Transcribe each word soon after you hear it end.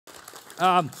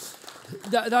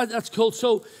That's cool.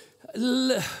 So,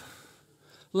 Lionel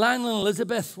and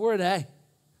Elizabeth, where are they?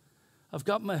 I've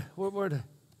got my, where are they?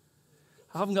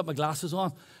 I haven't got my glasses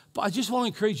on. But I just want to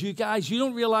encourage you guys. You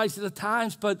don't realize it at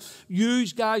times, but you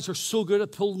guys are so good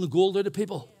at pulling the gold out of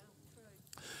people.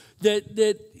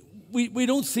 That we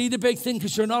don't see the big thing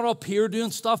because you're not up here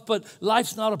doing stuff, but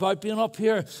life's not about being up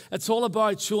here. It's all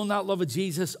about showing that love of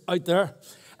Jesus out there.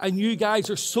 And you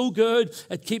guys are so good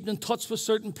at keeping in touch with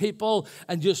certain people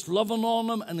and just loving on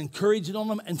them and encouraging on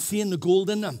them and seeing the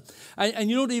gold in them. And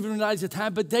you don't even realize the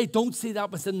time, but they don't see that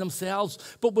within themselves.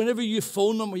 But whenever you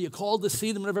phone them or you call to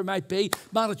see them, whatever it might be,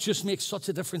 man, it just makes such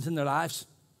a difference in their lives.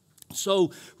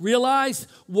 So realize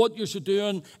what you're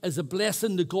doing is a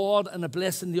blessing to God and a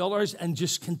blessing to others, and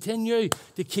just continue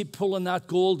to keep pulling that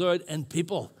gold out in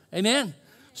people. Amen?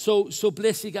 So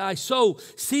bless you guys. So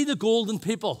see the gold in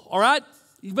people, all right?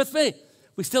 You with me?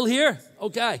 We still here?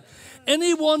 Okay.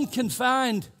 Anyone can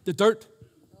find the dirt.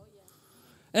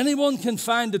 Anyone can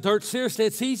find the dirt. Seriously,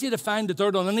 it's easy to find the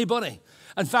dirt on anybody.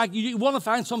 In fact, you want to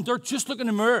find some dirt, just look in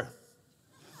the mirror.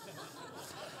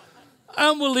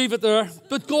 And we'll leave it there.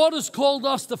 But God has called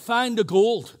us to find the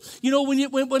gold. You know,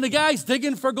 when the guy's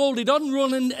digging for gold, he doesn't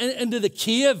run into the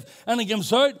cave and he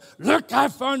comes out, look, I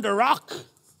found a rock.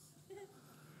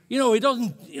 You know, he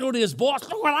doesn't, to his boss,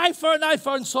 look what I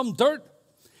found some dirt.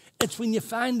 It's when you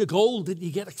find the gold that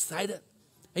you get excited.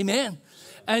 Amen.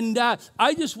 And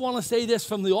I just want to say this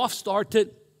from the off start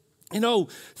that,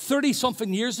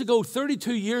 30-something years ago,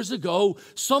 32 years ago,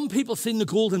 some people seen the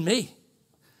gold in me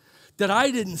that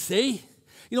I didn't see.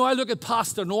 I look at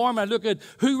Pastor Norm. I look at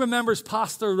who remembers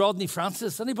Pastor Rodney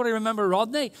Francis. Anybody remember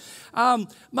Rodney?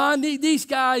 Man, these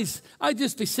guys, I'd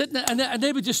just be sitting there, and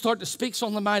they would just start to speak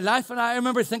something in my life. And I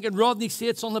remember thinking, Rodney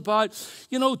said something about,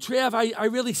 Trev, I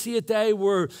really see a day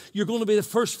where you're going to be the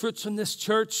first fruits in this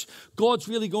church. God's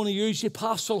really going to use you,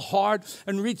 pastoral heart,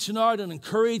 and reaching out and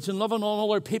encouraging and loving on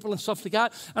other people and stuff like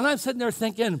that. And I'm sitting there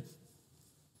thinking,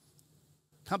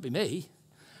 can't be me.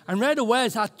 And right away,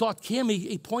 as that thought came,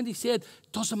 he pointed, he said,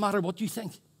 doesn't matter what you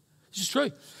think. This is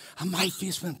true. And my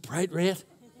face went bright red.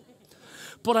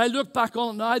 But I look back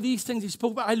on it now, these things he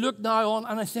spoke about, I look now on,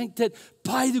 and I think that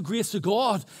by the grace of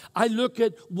God, I look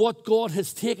at what God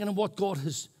has taken and what God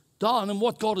has done and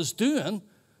what God is doing.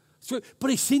 But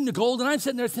he's seen the gold, and I'm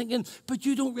sitting there thinking, but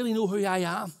you don't really know who I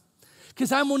am.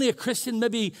 Because I'm only a Christian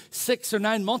maybe 6 or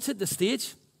 9 months at this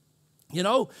stage. And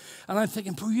I'm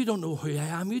thinking, bro, you don't know who I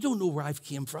am. You don't know where I've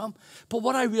came from. But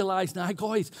what I realize now,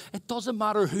 guys, it doesn't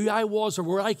matter who I was or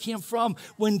where I came from.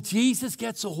 When Jesus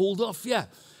gets a hold of you,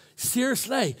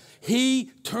 seriously, he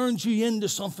turns you into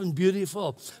something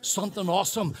beautiful, something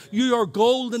awesome. You are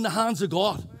gold in the hands of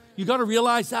God. You got to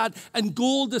realize that. And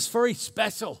gold is very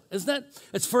special, isn't it?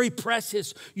 It's very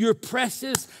precious. You're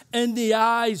precious in the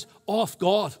eyes of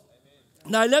God.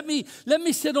 Now, let me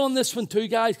sit on this one too,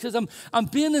 guys, because I'm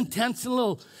being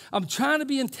intentional. I'm trying to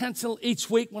be intentional each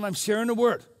week when I'm sharing the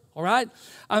word, all right?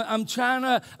 I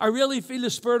really feel the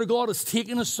Spirit of God is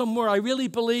taking us somewhere. I really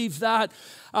believe that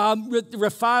the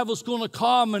revival is going to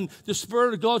come and the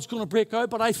Spirit of God's going to break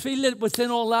out. But I feel that within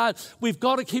all that, we've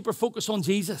got to keep our focus on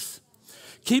Jesus.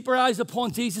 Keep your eyes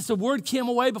upon Jesus. The word came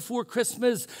away before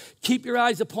Christmas. Keep your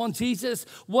eyes upon Jesus.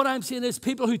 What I'm saying is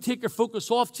people who take their focus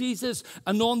off Jesus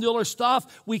and on the other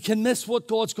stuff, we can miss what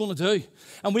God's going to do.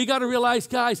 And we got to realize,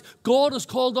 guys, God has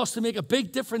called us to make a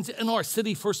big difference in our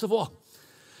city, first of all.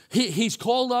 He's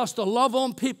called us to love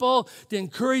on people, to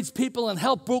encourage people, and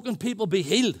help broken people be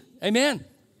healed. Amen.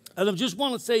 And I just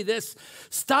want to say this.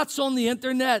 Stats on the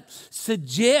internet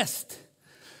suggest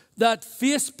that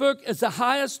Facebook is the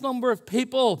highest number of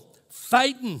people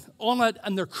fighting on it,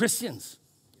 and they're Christians.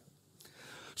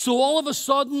 So all of a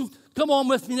sudden, come on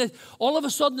with me, all of a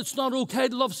sudden it's not okay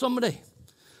to love somebody.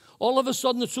 All of a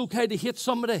sudden it's okay to hate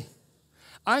somebody.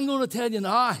 I'm going to tell you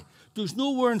now, there's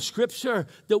nowhere in Scripture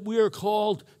that we are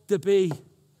called to be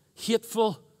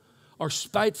hateful or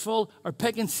spiteful or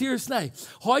picking. Seriously,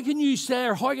 how can you say,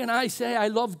 or how can I say I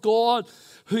love God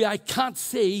who I can't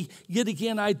see, yet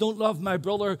again I don't love my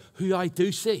brother who I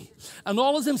do see? And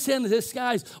all of them saying to this,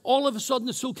 guys, all of a sudden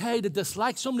it's okay to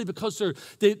dislike somebody because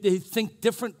they think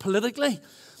different politically.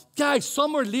 Guys,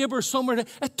 some are Labour, some are...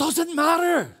 It doesn't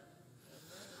matter.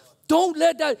 Don't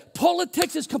let that...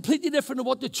 Politics is completely different than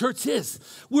what the church is.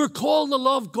 We're called to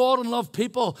love God and love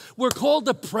people. We're called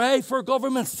to pray for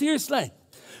government. Seriously.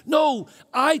 No,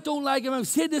 I don't like it. I've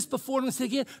said this before and I'll say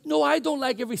again. No, I don't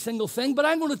like every single thing, but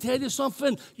I'm going to tell you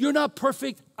something. You're not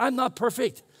perfect. I'm not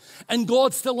perfect. And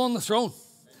God's still on the throne.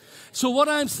 So what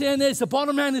I'm saying is, the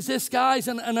bottom line is this, guys,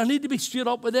 and I need to be straight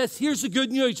up with this. Here's the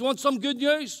good news. You want some good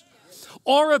news?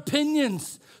 Our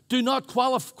opinions do not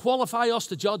qualify us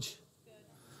to judge.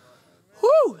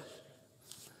 Whoo!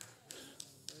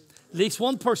 At least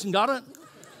one person got it.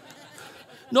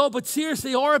 No, but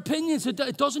seriously, our opinions, it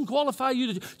doesn't qualify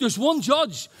you. There's one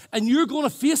judge, and you're going to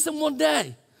face him one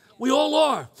day. We all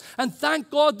are. And thank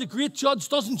God the great judge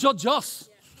doesn't judge us.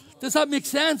 Does that make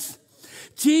sense?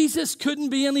 Jesus couldn't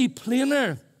be any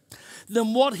plainer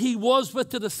than what he was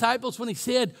with the disciples when he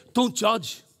said, don't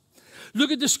judge.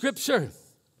 Look at the scripture.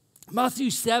 Matthew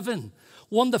 7,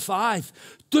 1-5.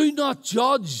 Do not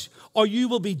judge, or you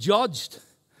will be judged.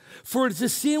 For it's the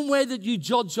same way that you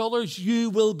judge others, you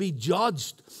will be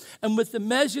judged. And with the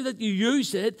measure that you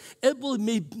use it will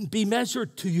be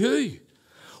measured to you.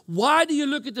 Why do you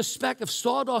look at the speck of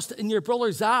sawdust in your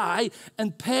brother's eye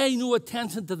and pay no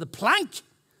attention to the plank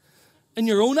in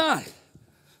your own eye?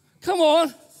 Come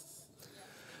on.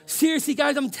 Seriously,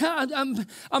 guys,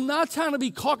 I'm not trying to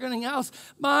be cocky or anything else.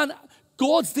 Man,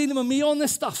 God's dealing with me on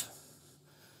this stuff.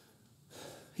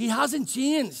 He hasn't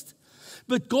changed.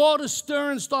 But God is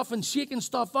stirring stuff and shaking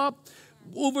stuff up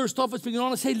over stuff that's been going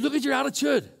on and say, look at your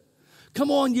attitude.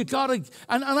 Come on, you got to.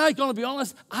 And I'm going to be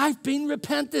honest, I've been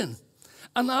repenting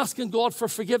and asking God for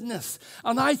forgiveness.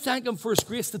 And I thank him for his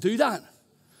grace to do that.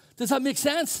 Does that make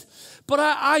sense? But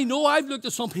I know I've looked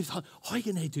at some people, how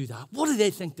can they do that? What do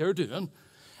they think they're doing?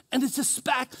 And it's a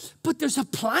speck, but there's a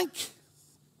plank.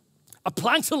 A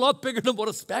plank's a lot bigger than what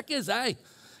a speck is, eh?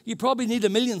 You probably need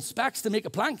 1 million specks to make a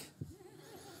plank.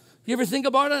 You ever think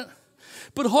about it?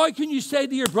 But how can you say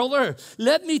to your brother,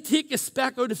 let me take a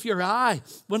speck out of your eye,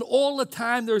 when all the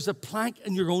time there's a plank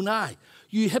in your own eye?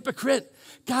 You hypocrite.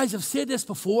 Guys, I've said this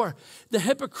before. The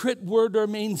hypocrite word there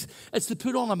means it's to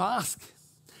put on a mask.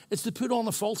 It's to put on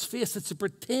a false face. It's to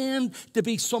pretend to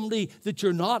be somebody that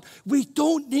you're not. We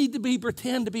don't need to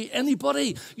pretend to be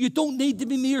anybody. You don't need to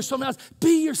be me or someone else.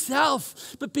 Be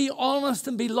yourself, but be honest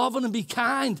and be loving and be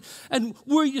kind. And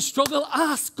where you struggle,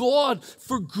 ask God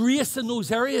for grace in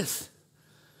those areas.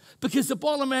 Because the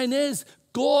bottom line is,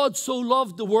 God so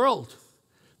loved the world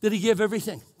that he gave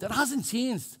everything. That hasn't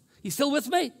changed. You still with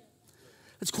me?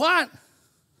 It's quiet,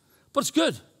 but it's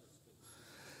good.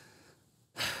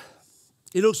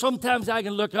 You know, sometimes I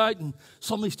can look out and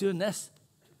somebody's doing this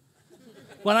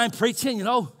when I'm preaching, you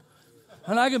know,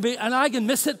 and I can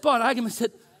miss it, but I can miss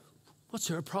it. What's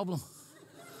their problem?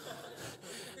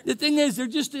 The thing is, they're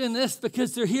just doing this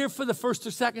because they're here for the first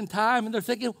or second time, and they're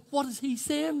thinking, what is he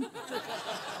saying?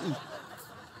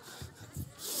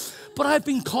 But I've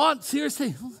been caught,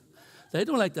 seriously. They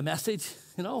don't like the message,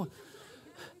 you know.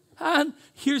 And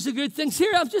here's the good thing.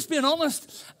 Here, I'm just being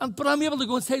honest, but I'm able to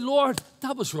go and say, Lord,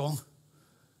 that was wrong.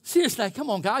 Seriously,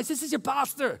 come on, guys. This is your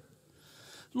pastor.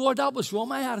 Lord, that was wrong.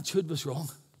 My attitude was wrong.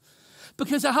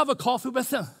 Because I have a coffee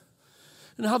with him.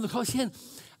 And I have the coffee saying,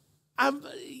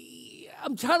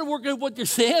 I'm trying to work out what you're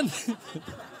saying.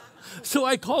 So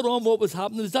I caught on what was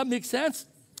happening. Does that make sense?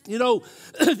 You know,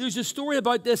 there's a story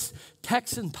about this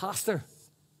Texan pastor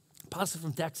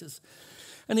from Texas.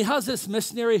 And he has this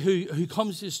missionary who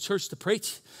comes to his church to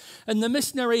preach. And the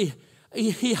missionary,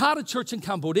 he had a church in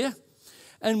Cambodia.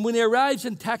 And when he arrives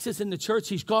in Texas in the church,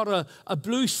 he's got a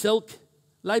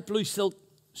light blue silk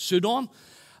suit on.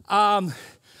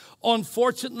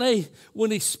 Unfortunately, when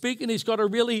he's speaking, he's got a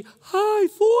really high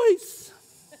voice.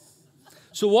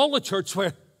 So all the church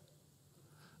swear,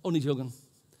 only joking.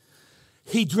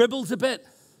 He dribbles a bit.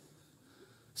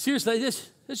 Seriously,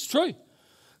 this is true.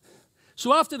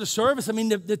 So after the service, I mean,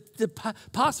 the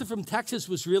pastor from Texas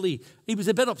he was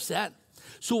a bit upset.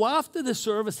 So after the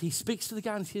service, he speaks to the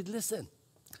guy and he said, listen,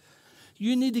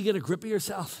 you need to get a grip of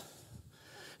yourself.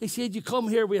 He said, you come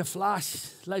here with a flash,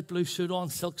 light blue suit on,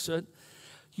 silk suit.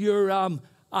 You're a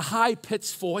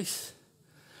high-pitched voice.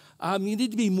 You need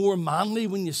to be more manly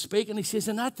when you speak. And he says,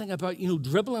 and that thing about,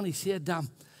 dribbling, he said,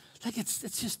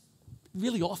 it's just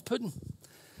really off-putting.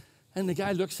 And the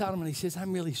guy looks at him and he says,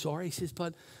 I'm really sorry. He says,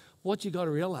 but what you got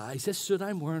to realize, this suit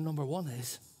I'm wearing, number one,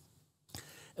 is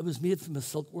it was made from the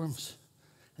silkworms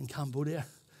in Cambodia.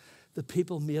 The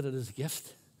people made it as a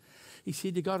gift. He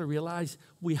said, you got to realize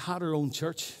we had our own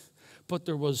church, but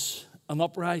there was an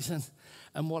uprising.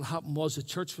 And what happened was the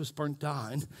church was burnt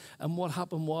down. And what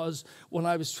happened was when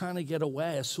I was trying to get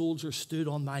away, a soldier stood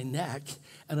on my neck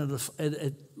and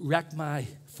it wrecked my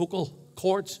vocal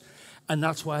cords. And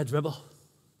that's why I dribble.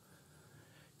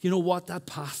 You know what? That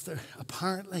pastor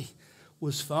apparently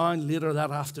was found later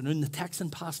that afternoon, the Texan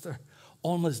pastor,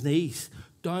 on his knees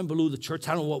down below the church.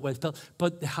 I don't know what way it's built,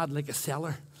 but they had like a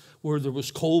cellar where there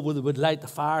was coal, where they would light the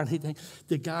fire. And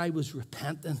the guy was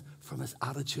repenting from his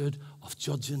attitude of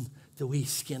judging the wee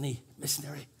skinny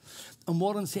missionary. And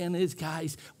what I'm saying is,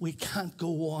 guys, we can't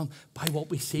go on by what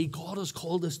we see. God has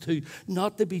called us to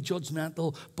not to be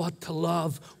judgmental, but to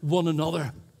love one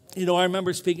another. You know, I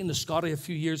remember speaking to Scotty a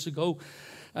few years ago,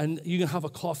 and you can have a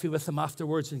coffee with him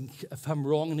afterwards, and if I'm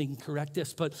wrong, and he can correct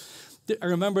this. But I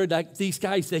remember that these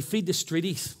guys, they feed the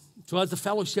streeties. So as a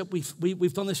fellowship,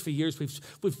 we've done this for years.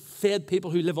 We've fed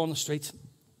people who live on the streets.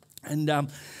 And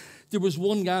there was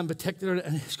one guy in particular,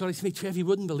 and Scotty said to me, Trev, you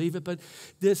wouldn't believe it, but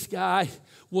this guy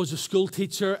was a school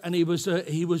teacher, and he was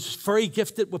very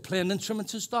gifted with playing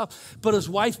instruments and stuff, but his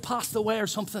wife passed away or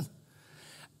something.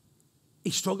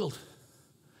 He struggled,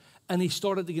 and he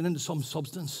started to get into some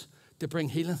substance to bring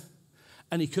healing,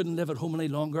 and he couldn't live at home any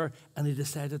longer, and he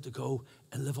decided to go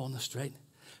and live on the street.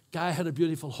 Guy had a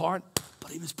beautiful heart,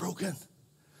 but he was broken.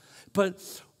 But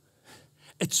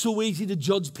it's so easy to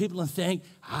judge people and think,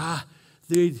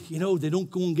 they don't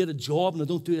go and get a job and they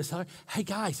don't do this. Hey,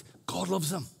 guys, God loves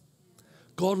them.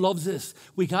 God loves us.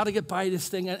 We got to get by this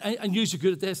thing. And you're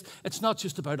good at this. It's not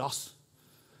just about us.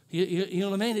 You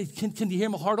know what I mean? Can you hear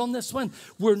my heart on this one?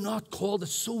 We're not called.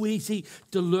 It's so easy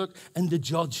to look and to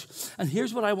judge. And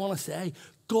here's what I want to say.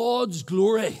 God's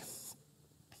glory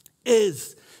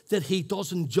is that he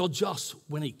doesn't judge us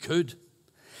when he could.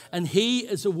 And he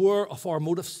is aware of our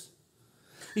motives.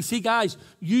 You see, guys,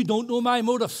 you don't know my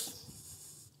motives.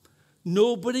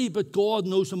 Nobody but God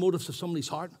knows the motives of somebody's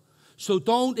heart. So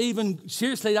don't even,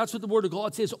 seriously, that's what the Word of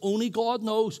God says. Only God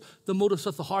knows the motives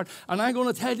of the heart. And I'm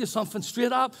going to tell you something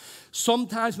straight up.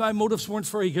 Sometimes my motives weren't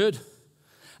very good.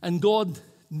 And God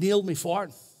nailed me for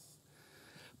it.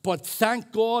 But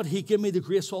thank God he gave me the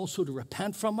grace also to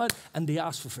repent from it and to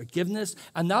ask for forgiveness.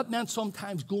 And that meant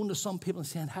sometimes going to some people and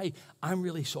saying, hey, I'm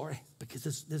really sorry because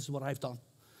this is what I've done.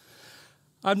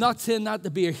 I'm not saying that to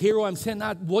be a hero. I'm saying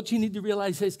that what you need to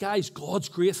realize is, guys, God's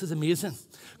grace is amazing.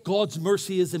 God's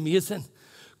mercy is amazing.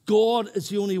 God is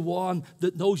the only one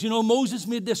that knows. You know, Moses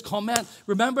made this comment.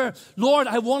 Remember, Lord,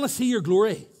 I want to see your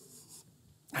glory.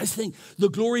 I think the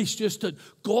glory is just that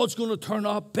God's going to turn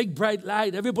up, big bright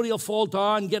light, everybody will fall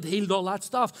down, get healed, all that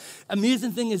stuff.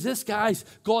 Amazing thing is this, guys,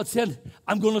 God said,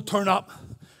 I'm going to turn up.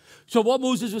 So what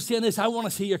Moses was saying is, I want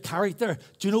to see your character.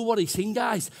 Do you know what he seen,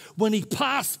 guys? When he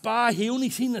passed by, he only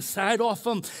seen the side of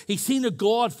him. He seen a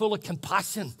God full of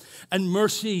compassion and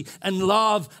mercy and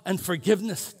love and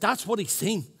forgiveness. That's what he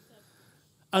seen.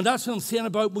 And that's what I'm saying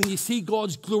about when you see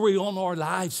God's glory on our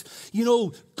lives. You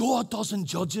know, God doesn't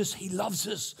judge us. He loves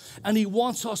us. And he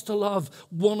wants us to love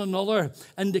one another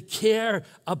and to care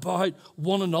about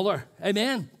one another.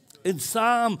 Amen. In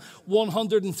Psalm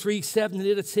 103, 7 and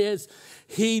 8, it says,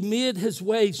 he made his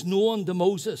ways known to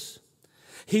Moses.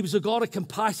 He was a God of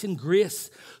compassion, grace,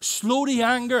 slow to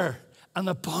anger, and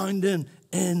abounding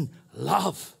in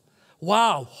love.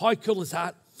 Wow, how cool is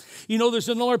that? You know, there's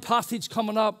another passage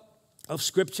coming up of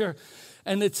Scripture,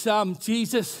 and it's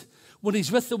Jesus, when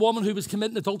he's with the woman who was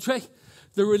committing adultery.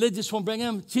 The religious one bring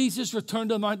him. Jesus returned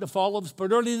to the Mount of Olives,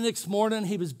 but early the next morning,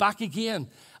 he was back again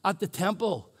at the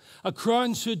temple. A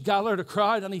crowd soon gathered a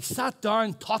crowd, and he sat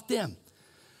down, taught them.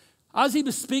 As he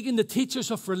was speaking, the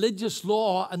teachers of religious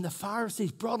law and the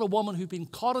Pharisees brought a woman who'd been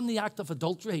caught in the act of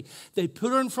adultery. They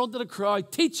put her in front of the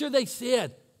crowd. Teacher, they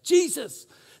said, Jesus,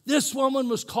 this woman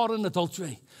was caught in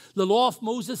adultery. The law of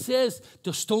Moses says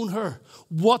to stone her.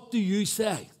 What do you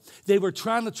say? They were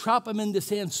trying to trap him into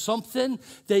saying something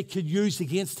they could use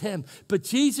against him. But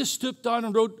Jesus stooped down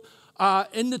and wrote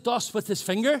in the dust with his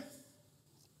finger.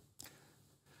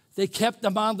 They kept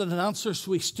demanding an answer,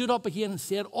 so he stood up again and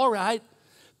said, all right,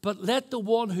 but let the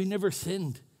one who never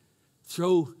sinned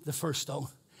throw the first stone.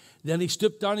 Then he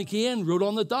stooped down again, wrote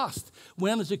on the dust.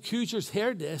 When his accusers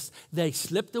heard this, they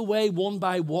slipped away one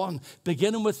by one,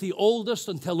 beginning with the oldest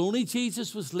until only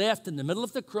Jesus was left in the middle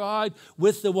of the crowd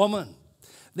with the woman.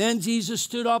 Then Jesus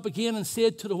stood up again and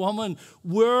said to the woman,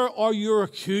 where are your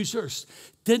accusers?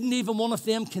 Didn't even one of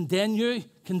them condemn you?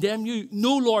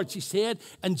 No, Lord, she said.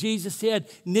 And Jesus said,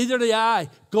 neither do I.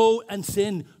 Go and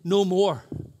sin no more.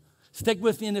 Stick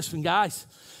with me in this one, guys.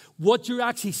 What you're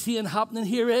actually seeing happening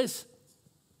here is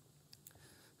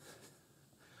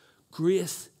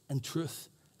grace and truth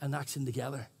and action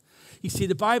together. You see,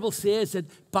 the Bible says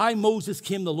that by Moses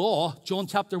came the law, John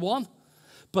chapter 1,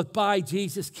 but by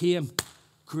Jesus came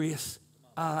grace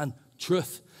and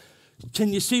truth.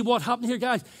 Can you see what happened here,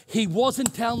 guys? He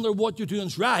wasn't telling her what you're doing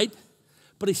is right,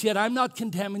 but he said, I'm not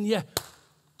condemning you.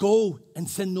 Go and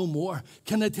sin no more.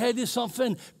 Can I tell you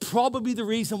something? Probably the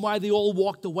reason why they all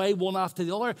walked away one after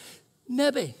the other,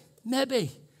 maybe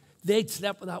they'd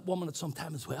slept with that woman at some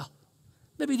time as well.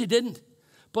 Maybe they didn't.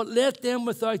 But let them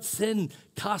without sin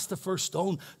cast the first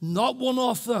stone. Not one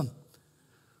of them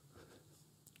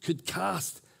could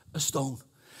cast a stone.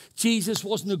 Jesus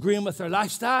wasn't agreeing with her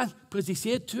lifestyle because he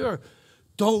said to her,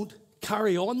 don't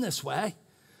carry on this way.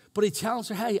 But he challenged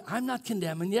her, hey, I'm not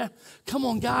condemning you. Come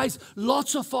on, guys.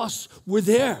 Lots of us were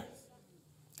there.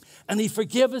 And he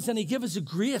forgave us and he gave us a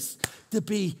grace to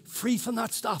be free from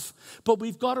that stuff. But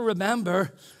we've got to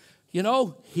remember, you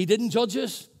know, he didn't judge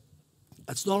us.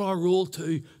 It's not our role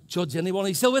to judge anyone. Are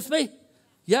you still with me?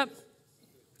 Yep.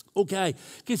 Okay.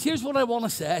 Because here's what I want to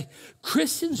say.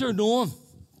 Christians are known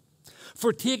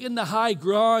for taking the high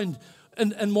ground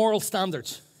in moral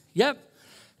standards. Yep.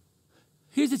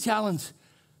 Here's the challenge.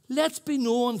 Let's be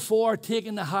known for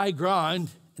taking the high ground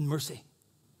in mercy.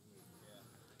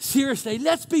 Seriously,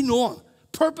 let's be known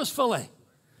purposefully.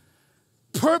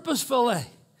 Purposefully.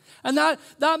 And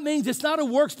that means it's not a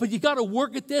works, but you got to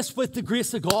work at this with the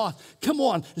grace of God. Come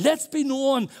on, let's be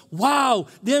known. Wow,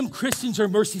 them Christians are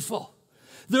merciful.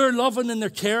 They're loving and they're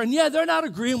caring. Yeah, they're not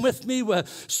agreeing with me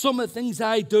with some of the things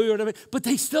I do or whatever, but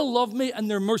they still love me and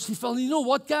they're merciful. And you know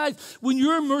what, guys? When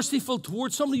you're merciful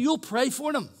towards somebody, you'll pray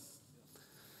for them.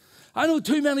 I know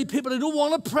too many people, they don't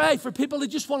want to pray for people. They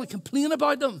just want to complain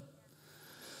about them.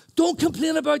 Don't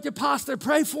complain about your pastor.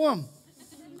 Pray for him.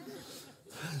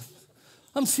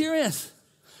 I'm serious.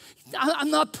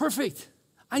 I'm not perfect.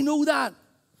 I know that.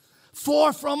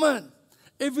 Far from it.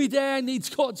 Every day I need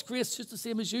God's grace just the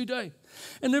same as you do.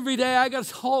 And every day I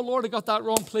got, oh Lord, I got that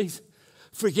wrong, please.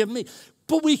 Forgive me.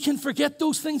 But we can forget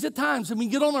those things at times and we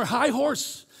get on our high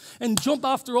horse and jump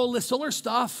after all this other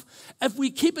stuff. If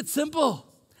we keep it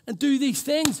simple and do these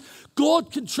things,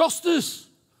 God can trust us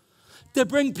to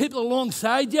bring people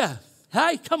alongside you.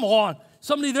 Hey, come on.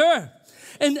 Somebody there.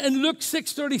 In Luke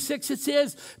 6:36 it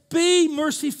says, be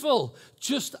merciful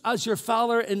just as your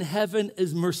Father in heaven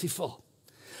is merciful.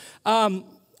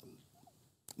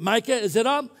 Micah, is it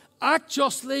up? Act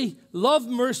justly, love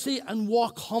mercy, and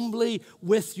walk humbly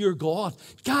with your God.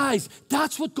 Guys,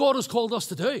 that's what God has called us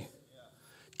to do. Yeah.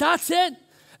 That's it.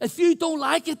 If you don't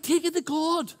like it, take it to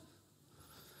God.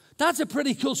 That's a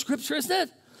pretty cool scripture, isn't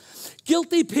it?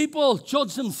 Guilty people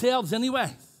judge themselves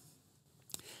anyway.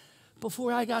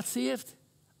 Before I got saved,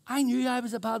 I knew I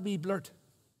was a bad wee blurt.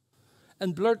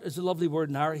 And blurt is a lovely word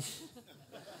in Irish.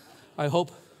 I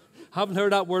hope. Haven't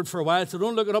heard that word for a while, so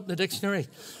don't look it up in the dictionary.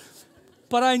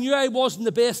 But I knew I wasn't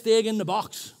the best egg in the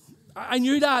box. I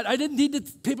knew that. I didn't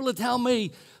need people to tell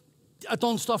me I'd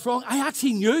done stuff wrong. I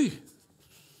actually knew.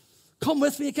 Come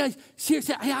with me, guys.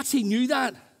 Seriously, I actually knew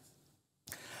that.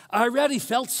 I already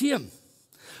felt shame.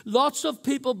 Lots of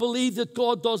people believe that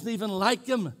God doesn't even like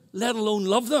them, let alone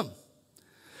love them.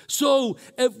 So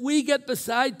if we get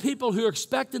beside people who are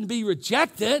expecting to be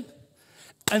rejected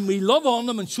and we love on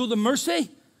them and show them mercy,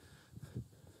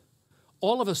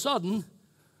 all of a sudden,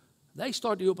 they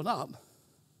start to open up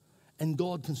and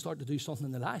God can start to do something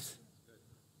in their lives.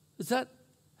 Is that,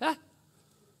 huh?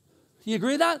 You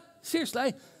agree with that?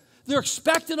 Seriously. They're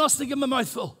expecting us to give them a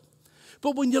mouthful.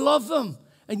 But when you love them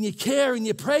and you care and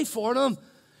you pray for them,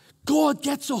 God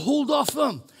gets a hold of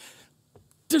them.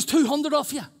 There's 200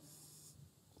 of you.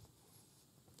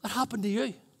 That happened to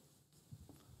you.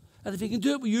 And if he can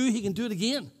do it with you, he can do it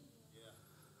again. Yeah.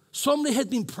 Somebody had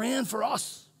been praying for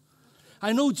us.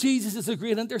 I know Jesus is a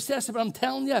great intercessor, but I'm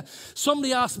telling you,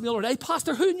 somebody asked me the other day,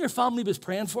 Pastor, who in your family was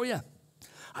praying for you?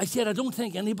 I said, I don't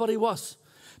think anybody was,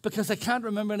 because I can't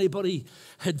remember anybody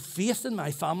had faith in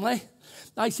my family.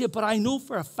 I said, but I know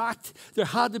for a fact there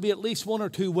had to be at least one or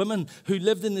two women who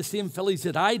lived in the same village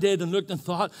that I did and looked and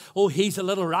thought, oh, he's a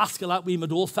little rascal, that wee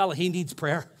Mcdowell fella, he needs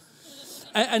prayer.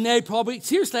 And they probably,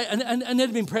 seriously, and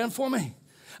they'd been praying for me.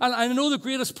 And I know the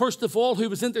greatest person of all who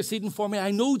was interceding for me,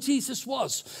 I know Jesus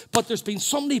was, but there's been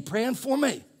somebody praying for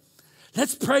me.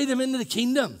 Let's pray them into the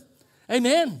kingdom.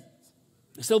 Amen.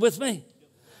 You still with me?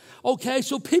 Okay,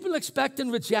 so people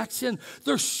expecting rejection,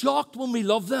 they're shocked when we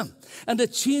love them. And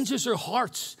it changes their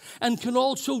hearts and can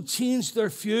also change their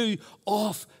view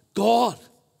of God.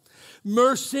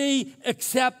 Mercy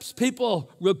accepts people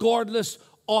regardless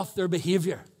of their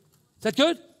behavior. Is that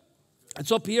good?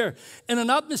 It's up here. In an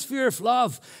atmosphere of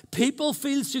love, people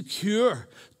feel secure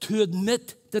to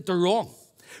admit that they're wrong,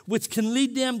 which can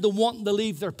lead them to wanting to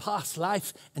leave their past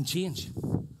life and change.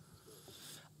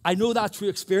 I know that through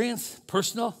experience,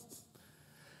 personal.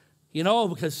 You know,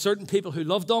 because certain people who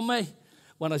loved on me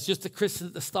when I was just a Christian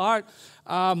at the start,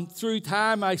 through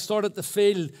time I started to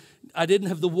feel I didn't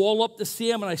have the wall up the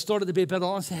same, and I started to be a bit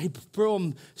honest. Hey, bro,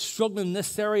 I'm struggling in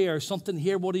this area or something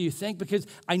here. What do you think? Because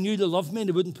I knew they loved me and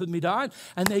they wouldn't put me down.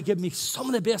 And they gave me some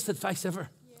of the best advice ever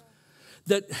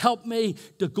that helped me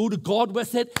to go to God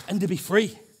with it and to be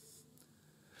free.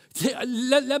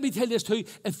 Let me tell you this too.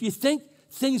 If you think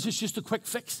things is just a quick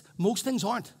fix, most things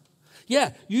aren't.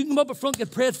 Yeah, you can come up in front,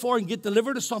 get prayed for, and get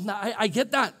delivered or something. I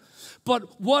get that.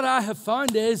 But what I have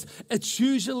found is it's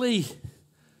usually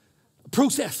a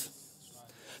process.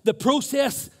 The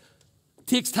process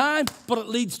takes time, but it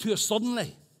leads to a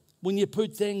suddenly when you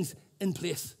put things in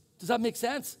place. Does that make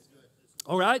sense?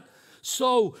 All right.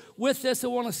 So with this, I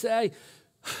want to say,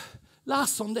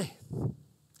 last Sunday,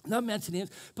 not mention names,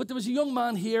 but there was a young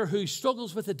man here who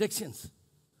struggles with addictions,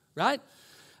 right?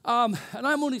 And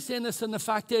I'm only saying this, and the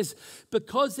fact is,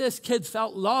 because this kid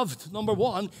felt loved, number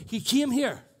one, he came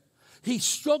here. He's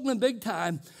struggling big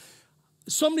time.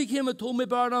 Somebody came and told me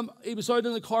about him. He was out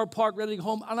in the car park ready to go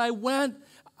home, and I went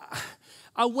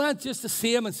just to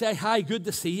see him and say, hi, good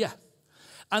to see you.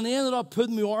 And I ended up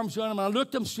putting my arms around him, and I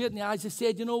looked him straight in the eyes and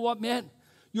said, you know what, man?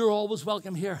 You're always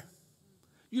welcome here.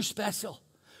 You're special.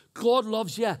 God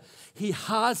loves you. He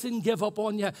hasn't given up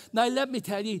on you. Now, let me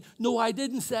tell you, no, I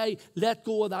didn't say let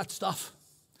go of that stuff.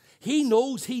 He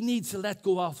knows he needs to let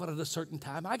go of it at a certain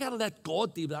time. I got to let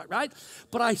God do that, right?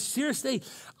 But I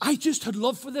just had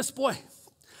love for this boy.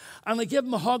 And I gave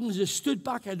him a hug and just stood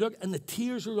back. I looked, and the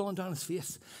tears were rolling down his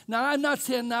face. Now, I'm not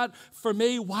saying that for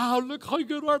me, wow, look how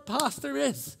good our pastor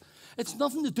is. It's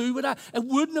nothing to do with that. It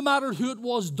wouldn't have mattered who it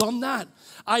was done that.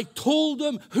 I told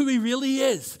him who he really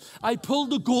is. I pulled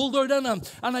the gold out in him.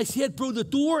 And I said, bro, the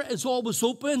door is always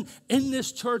open in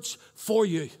this church for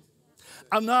you.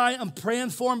 And now I'm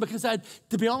praying for him because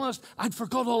to be honest, I'd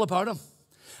forgot all about him.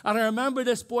 And I remember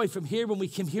this boy from here when we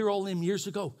came here all them years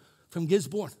ago, from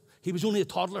Gisborne. He was only a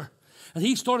toddler. And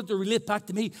he started to relate back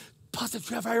to me, Pastor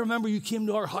Trevor, I remember you came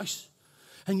to our house.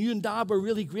 And you and Dad were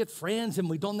really great friends, and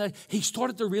we done that. He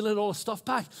started to relate all the stuff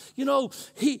back. You know,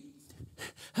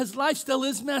 his life still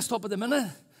is messed up at the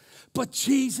minute, but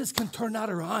Jesus can turn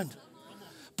that around.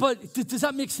 But does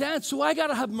that make sense? So I got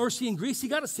to have mercy and grace. You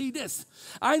got to see this.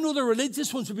 I know the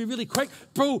religious ones would be really quick.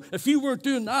 Bro, if you weren't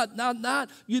doing that,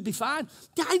 you'd be fine.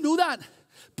 Yeah, I know that.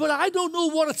 But I don't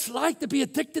know what it's like to be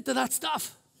addicted to that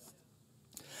stuff.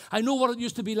 I know what it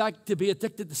used to be like to be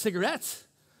addicted to cigarettes.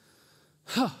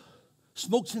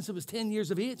 Smoked since I was 10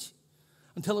 years of age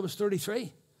until I was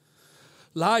 33.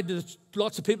 Lied to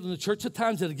lots of people in the church at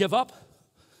times that had give up.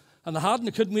 And they hadn't.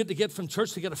 They couldn't wait to get from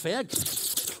church to get a fag.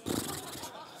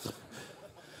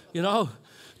 You know,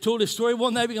 told a story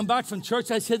one night we came back from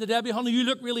church. I said to Debbie, honey, you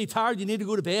look really tired. You need to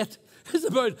go to bed. It's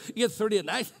about 8:30 at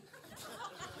night.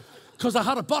 Because I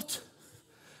had a butt.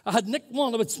 I had nicked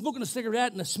one. I was smoking a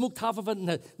cigarette and I smoked half of it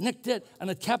and I nicked it and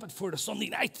I kept it for the Sunday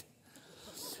night.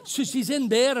 So she's in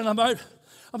bed and I'm out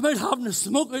having a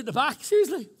smoke out the back.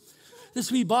 Seriously.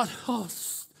 This wee butt. Oh,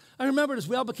 I remember it as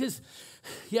well because,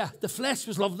 yeah, the flesh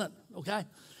was loving it, okay?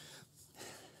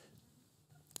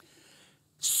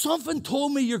 Something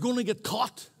told me you're going to get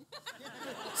caught.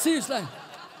 Seriously.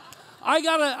 I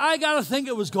gotta think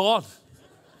it was God.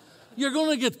 You're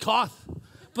going to get caught.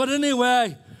 But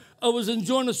anyway, I was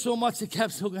enjoying it so much I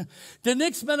kept smoking. The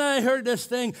next minute I heard this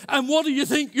thing, and what do you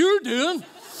think you're doing?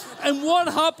 And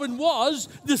what happened was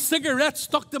the cigarette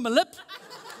stuck to my lip.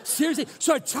 Seriously.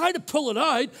 So I tried to pull it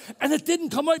out, and it didn't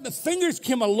come out. My fingers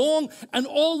came along, and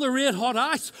all the red hot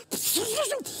ash.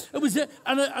 It was it.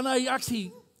 And I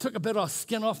actually took a bit of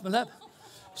skin off my lip.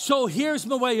 So here's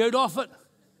my way out of it.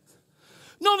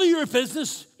 None of your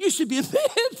business. You should be in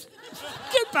bed.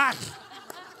 Get back.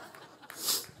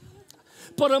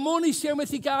 But I'm only sharing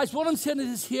with you guys, what I'm saying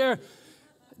is here,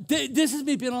 this is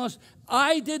me being honest,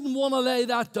 I didn't want to lay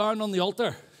that down on the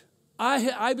altar.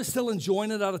 I was still enjoying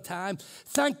it at a time.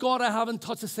 Thank God I haven't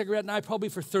touched a cigarette now probably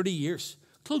for 30 years,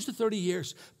 close to 30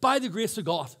 years, by the grace of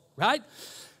God, right?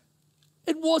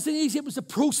 It wasn't easy, it was a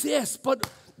process, but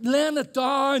laying it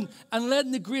down and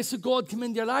letting the grace of God come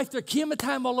into your life, there came a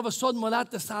time all of a sudden when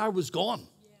that desire was gone.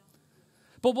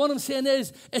 But what I'm saying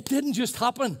is, it didn't just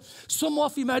happen. Some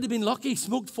of you might have been lucky,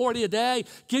 smoked 40 a day,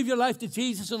 gave your life to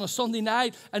Jesus on a Sunday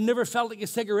night, and never felt like a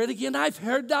cigarette again. I've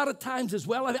heard that at times as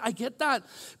well. I get that.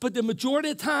 But the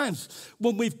majority of times,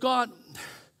 when we've got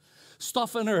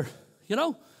stuff in our, you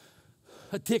know,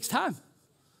 it takes time.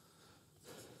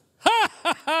 Ha,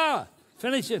 ha, ha.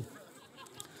 Finishing.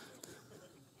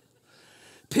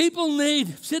 People need,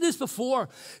 I've said this before,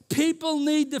 people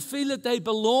need to feel that they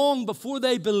belong before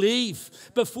they believe,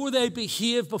 before they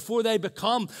behave, before they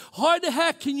become. How the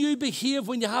heck can you behave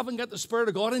when you haven't got the Spirit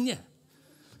of God in you?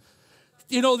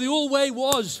 You know, the old way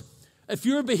was, if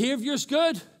your behavior's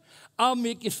good, I'll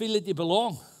make you feel that you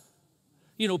belong.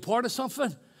 You know, part of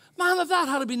something. Man, if that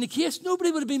had been the case, nobody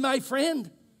would have been my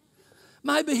friend.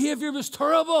 My behavior was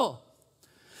terrible.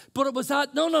 But it was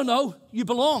that, no, you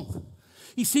belong.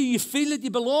 You see, you feel that you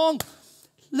belong.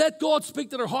 Let God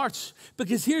speak to their hearts.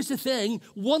 Because here's the thing.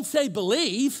 Once they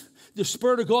believe, the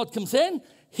Spirit of God comes in.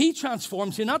 He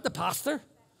transforms you, not the pastor,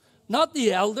 not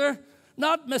the elder,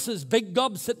 not Mrs. Big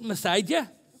Gob sitting beside you,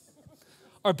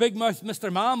 or Big Mouth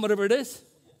Mr. Man, whatever it is,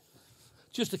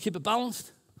 just to keep it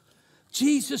balanced.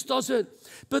 Jesus does it.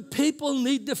 But people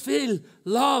need to feel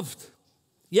loved.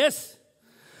 Yes?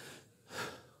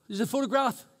 There's a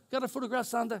photograph. Got a photograph,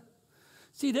 Sandra?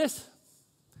 See this?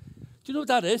 Do you know what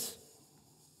that is?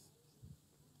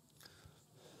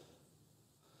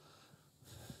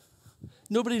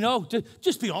 Nobody know.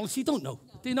 Just be honest, you don't know.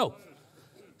 Do you know?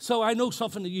 So I know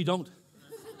something that you don't.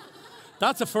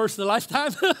 That's a first in a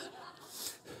lifetime.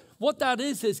 What that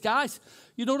is, guys,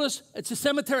 you notice it's a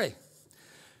cemetery.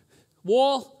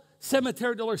 Wall,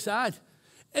 cemetery the other side.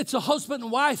 It's a husband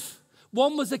and wife.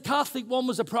 One was a Catholic, one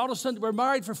was a Protestant. They were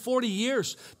married for 40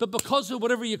 years. But because of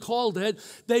whatever you called it,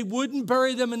 they wouldn't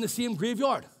bury them in the same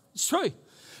graveyard. It's true.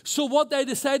 So what they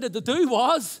decided to do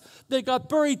was they got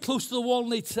buried close to the wall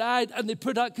on each side, and they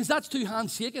put out, because that's two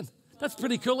hands shaking. That's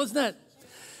pretty cool, isn't it?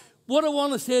 What I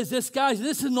want to say is this, guys.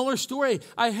 This is another story.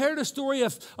 I heard a story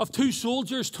of two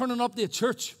soldiers turning up to a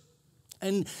church.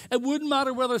 And it wouldn't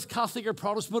matter whether it's Catholic or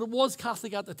Protestant, but it was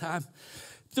Catholic at the time.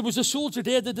 There was a soldier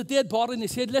dead, the dead body, and they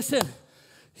said, listen,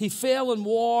 he fell in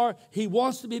war. He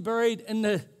wants to be buried in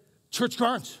the church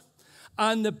grounds.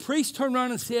 And the priest turned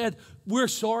around and said, we're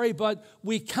sorry, but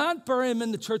we can't bury him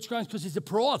in the church grounds because he's a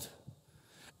fraud.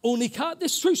 Only can't.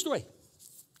 This is a true story.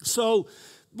 So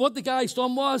what the guys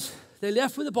done was they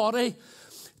left with the body.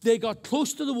 They got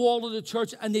close to the wall of the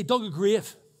church, and they dug a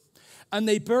grave. And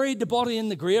they buried the body in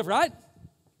the grave, right?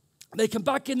 They came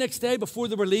back in the next day before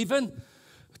they were leaving,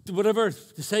 whatever,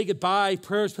 to say goodbye,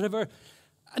 prayers, whatever,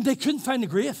 and they couldn't find the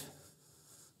grave.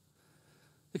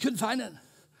 They couldn't find it.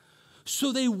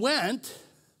 So they went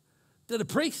to the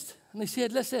priest, and they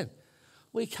said, listen,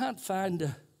 we can't find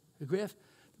the grave.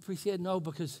 The priest said, no,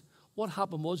 because what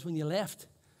happened was when you left,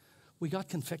 we got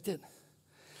convicted.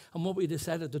 And what we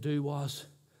decided to do was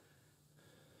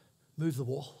move the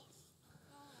wall.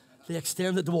 They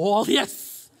extended the wall,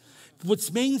 yes.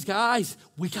 Which means, guys,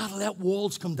 we got to let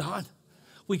walls come down.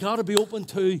 We got to be open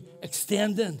to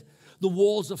extending the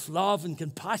walls of love and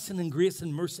compassion and grace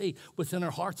and mercy within our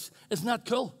hearts. Isn't that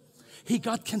cool? He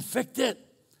got convicted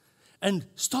and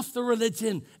stuff the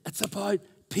religion. It's about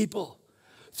people.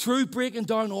 Through breaking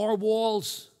down our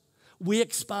walls, we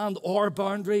expand our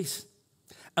boundaries,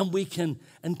 and we can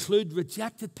include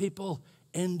rejected people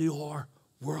into our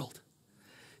world.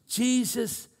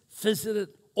 Jesus visited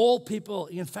all people.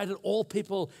 He invited all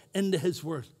people into his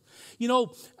word. You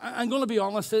know, I'm going to be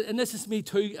honest, and this is me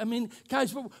too. I mean,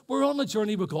 guys, we're on a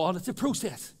journey with God. It's a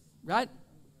process, right?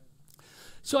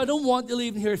 So I don't want you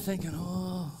leaving here thinking,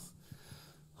 oh,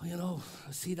 you know,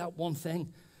 I see that one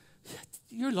thing.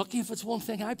 You're lucky if it's one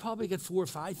thing. I probably get 4 or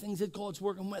 5 things that God's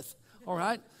working with, all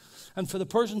right? And for the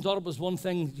person who thought it was one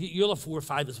thing, you'll have 4 or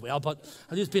 5 as well, but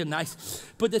I'm just being nice.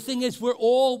 But the thing is,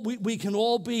 we can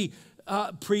all be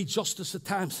pre-justice at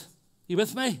times. You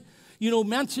with me? You know,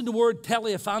 mention the word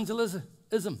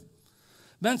teleevangelism.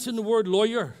 Mention the word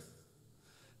lawyer.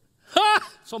 Ha!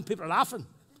 Some people are laughing.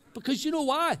 Because you know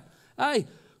why? Hey,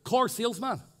 car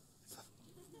salesman.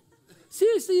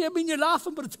 Seriously, I mean, you're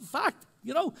laughing, but it's a fact.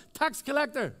 You know, tax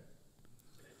collector.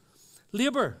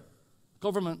 Labour.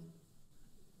 Government.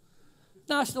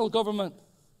 National government.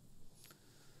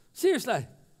 Seriously.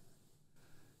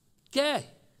 Gay.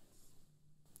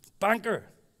 Banker.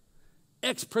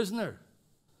 Ex-prisoner.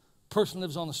 Person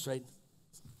lives on the street.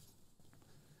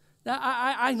 Now,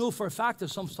 I know for a fact that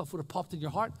some stuff would have popped in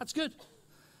your heart. That's good.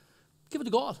 Give it to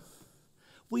God.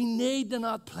 We need to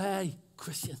not play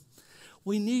Christian.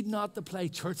 We need not to play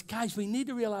church. Guys, we need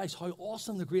to realize how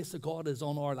awesome the grace of God is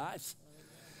on our lives.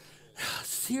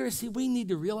 Seriously, we need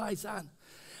to realize that.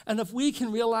 And if we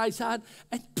can realize that,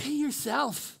 and be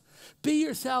yourself. Be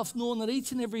yourself, knowing that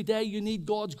each and every day you need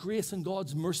God's grace and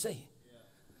God's mercy.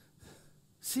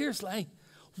 Seriously.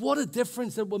 What a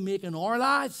difference it will make in our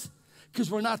lives,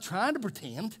 because we're not trying to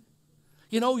pretend.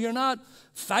 You know, you're not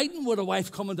fighting with a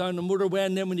wife coming down the motorway,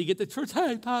 and then when you get to church,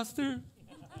 hi, pastor,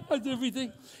 how's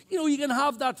everything? You know, you can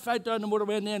have that fight down the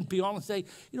motorway and then be honest and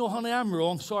say, you know, honey, I'm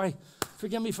wrong, sorry,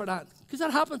 forgive me for that. Because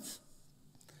that happens.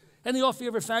 Any of you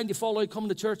ever find you fall out coming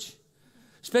to church?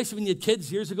 Especially when you had kids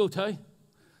years ago too.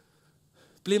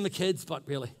 Blame the kids, but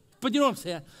really. But you know what I'm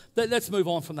saying? Let's move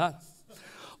on from that.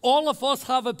 All of us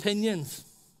have opinions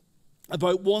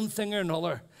about one thing or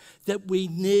another that we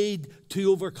need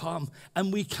to overcome.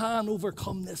 And we can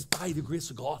overcome this by the grace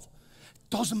of God.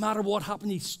 Doesn't matter what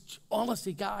happens.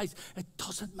 Honestly, guys, it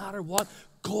doesn't matter what.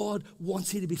 God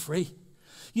wants you to be free.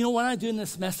 You know, when I'm doing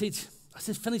this message, I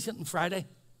said, finish it on Friday.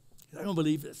 I don't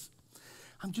believe this.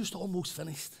 I'm just almost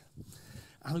finished.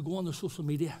 and I go on the social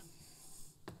media.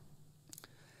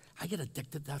 I get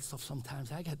addicted to that stuff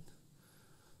sometimes.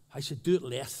 I should do it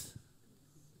less,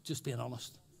 just being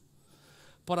honest.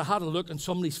 But I had a look and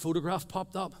somebody's photograph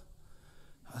popped up.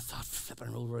 I thought,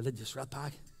 flipping real religious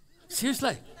ratbag.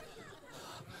 Seriously.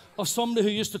 Of somebody who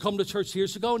used to come to church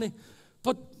years ago,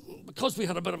 but because we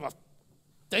had a bit of a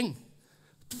thing,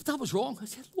 that was wrong. I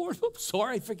said, Lord, I'm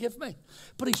sorry, forgive me.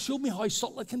 But he showed me how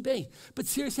subtle it can be. But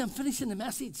seriously, I'm finishing the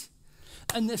message.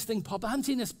 And this thing popped. I hadn't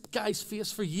seen this guy's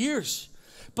face for years.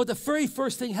 But the very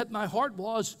first thing hit my heart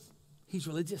was, he's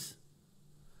religious.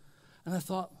 And I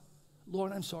thought,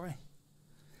 Lord, I'm sorry.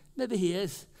 Maybe he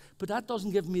is, but that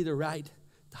doesn't give me the right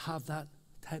to have that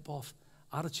type of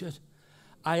attitude.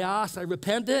 I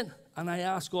repented, and I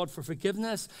asked God for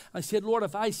forgiveness. I said, Lord,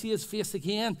 if I see his face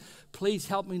again, please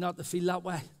help me not to feel that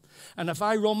way. And if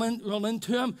I run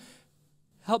into him,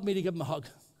 help me to give him a hug.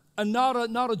 And not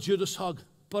a Judas hug,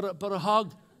 but a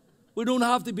hug. We don't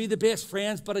have to be the best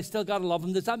friends, but I still got to love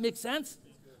him. Does that make sense?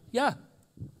 Yeah.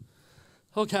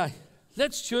 Okay,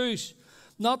 let's choose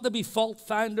not to be fault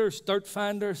finders, dirt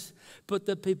finders, but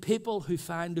to be people who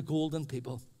find the gold in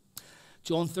people.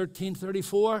 John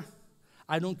 13:34.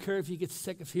 I don't care if you get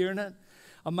sick of hearing it.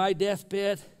 On my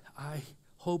deathbed, I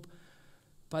hope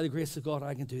by the grace of God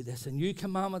I can do this. A new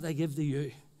commandment I give to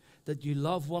you, that you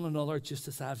love one another just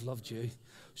as I've loved you,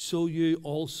 so you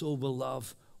also will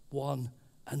love one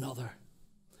another.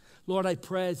 Lord, I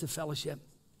pray as a fellowship,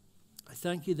 I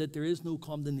thank you that there is no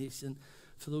condemnation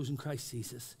for those in Christ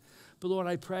Jesus. But Lord,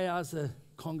 I pray as a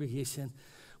congregation,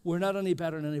 we're not any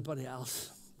better than anybody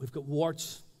else. We've got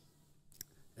warts,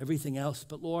 everything else.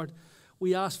 But Lord,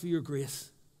 we ask for your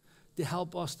grace to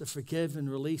help us to forgive and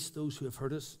release those who have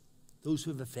hurt us, those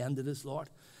who have offended us, Lord.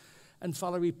 And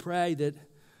Father, we pray that,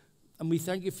 and we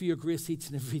thank you for your grace each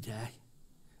and every day.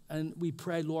 And we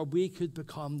pray, Lord, we could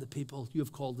become the people you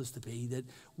have called us to be, that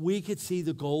we could see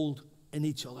the gold in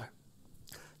each other,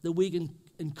 that we can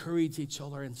encourage each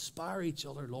other, inspire each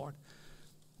other, Lord,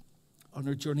 on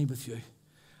our journey with you.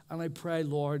 And I pray,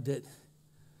 Lord, that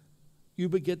you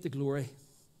would get the glory,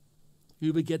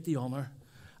 you would get the honor.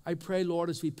 I pray, Lord,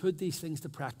 as we put these things to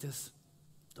practice,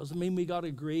 doesn't mean we got to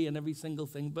agree on every single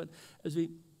thing, but as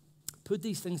we put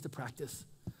these things to practice,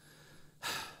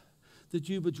 that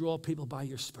you would draw people by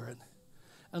your Spirit.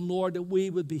 And Lord, that we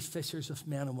would be fishers of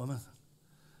men and women.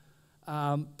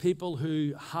 People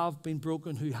who have been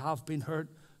broken, who have been hurt,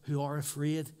 who are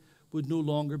afraid, would no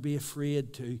longer be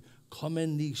afraid to come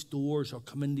in these doors or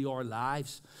come into our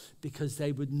lives, because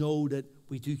they would know that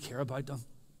we do care about them.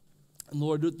 And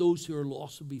Lord, that those who are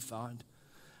lost will be found.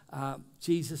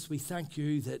 Jesus, we thank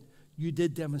you that you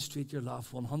did demonstrate your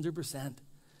love 100%,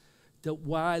 that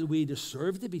while we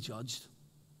deserve to be judged,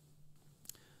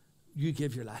 you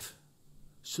gave your life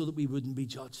so that we wouldn't be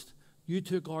judged. You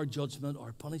took our judgment,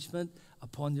 our punishment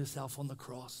upon yourself on the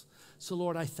cross. So,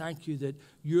 Lord, I thank you that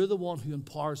you're the one who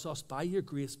empowers us by your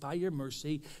grace, by your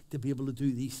mercy, to be able to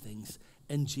do these things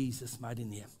in Jesus' mighty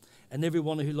name. And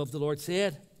everyone who loved the Lord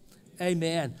said,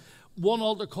 amen. One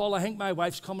altar call. I think my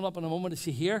wife's coming up in a moment. Is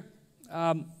she here?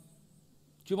 Do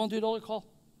you want to do the altar call?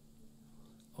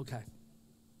 Okay.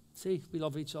 See, we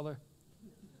love each other.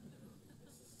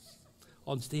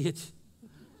 On stage.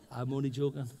 I'm only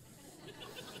joking.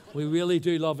 We really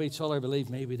do love each other, believe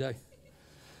me, we do.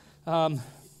 I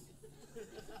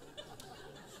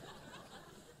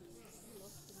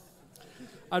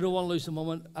don't want to lose a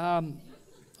moment.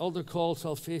 Altar call,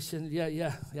 salvation,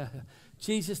 yeah.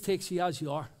 Jesus takes you as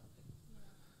you are.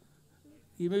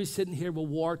 You may be sitting here with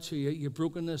warts or your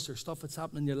brokenness or stuff that's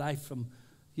happened in your life from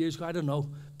years ago, I don't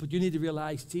know. But you need to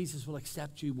realize Jesus will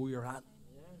accept you where you're at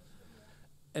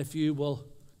if you will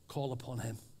call upon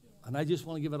him. And I just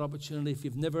want to give an opportunity. If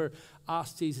you've never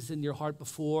asked Jesus in your heart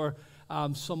before,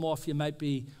 some of you might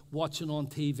be watching on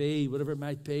TV, whatever it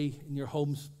might be, in your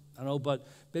homes. I know, but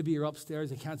maybe you're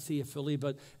upstairs. I can't see you fully.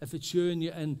 But if it's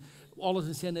you and all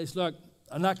I'm saying is, look,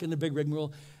 I'm not getting the big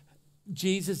rigmarole.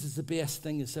 Jesus is the best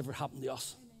thing that's ever happened to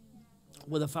us.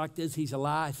 Well, the fact is, he's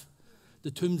alive.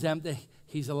 The tomb's empty.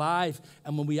 He's alive.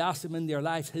 And when we ask him into our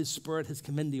life, his Spirit has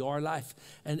come into our life.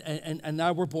 And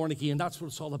now we're born again. That's what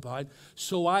it's all about.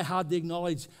 So I had to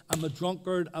acknowledge I'm a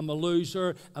drunkard. I'm a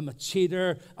loser. I'm a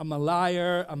cheater. I'm a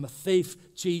liar. I'm a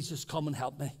thief. Jesus, come and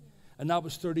help me. And that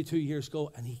was 32 years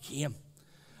ago. And he came.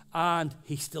 And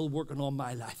he's still working on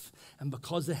my life. And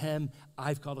because of him,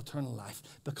 I've got eternal life.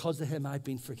 Because of him, I've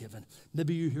been forgiven.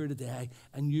 Maybe you're here today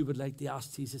and you would like to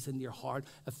ask Jesus into your heart.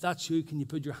 If that's you, can you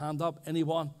put your hand up?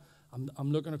 Anyone?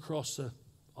 I'm looking across the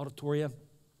auditorium.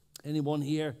 Anyone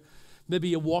here? Maybe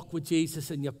you walk with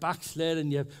Jesus and you backslid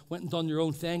and you went and done your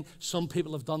own thing. Some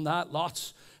people have done that,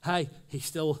 lots. Hey, he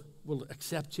still will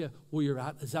accept you where you're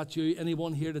at. Is that you?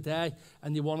 Anyone here today?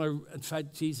 And you want to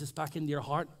invite Jesus back into your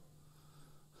heart?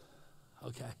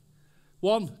 Okay.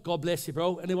 One, God bless you,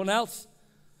 bro. Anyone else?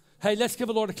 Hey, let's give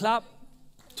the Lord a clap.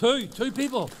 Two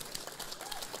people.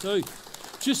 Two.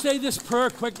 Just say this prayer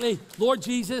quickly. Lord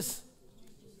Jesus,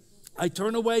 I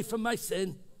turn away from my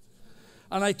sin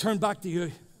and I turn back to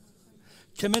you.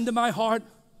 Come into my heart,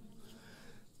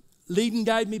 lead and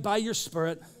guide me by your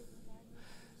Spirit,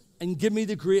 and give me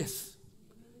the grace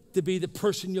to be the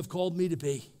person you've called me to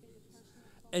be.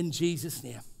 In Jesus'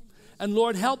 name. And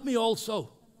Lord, help me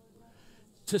also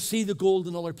to see the gold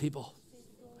in other people,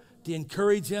 to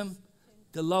encourage them,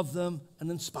 to love them, and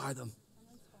inspire them.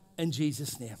 In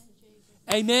Jesus' name.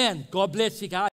 Amen. God bless you guys.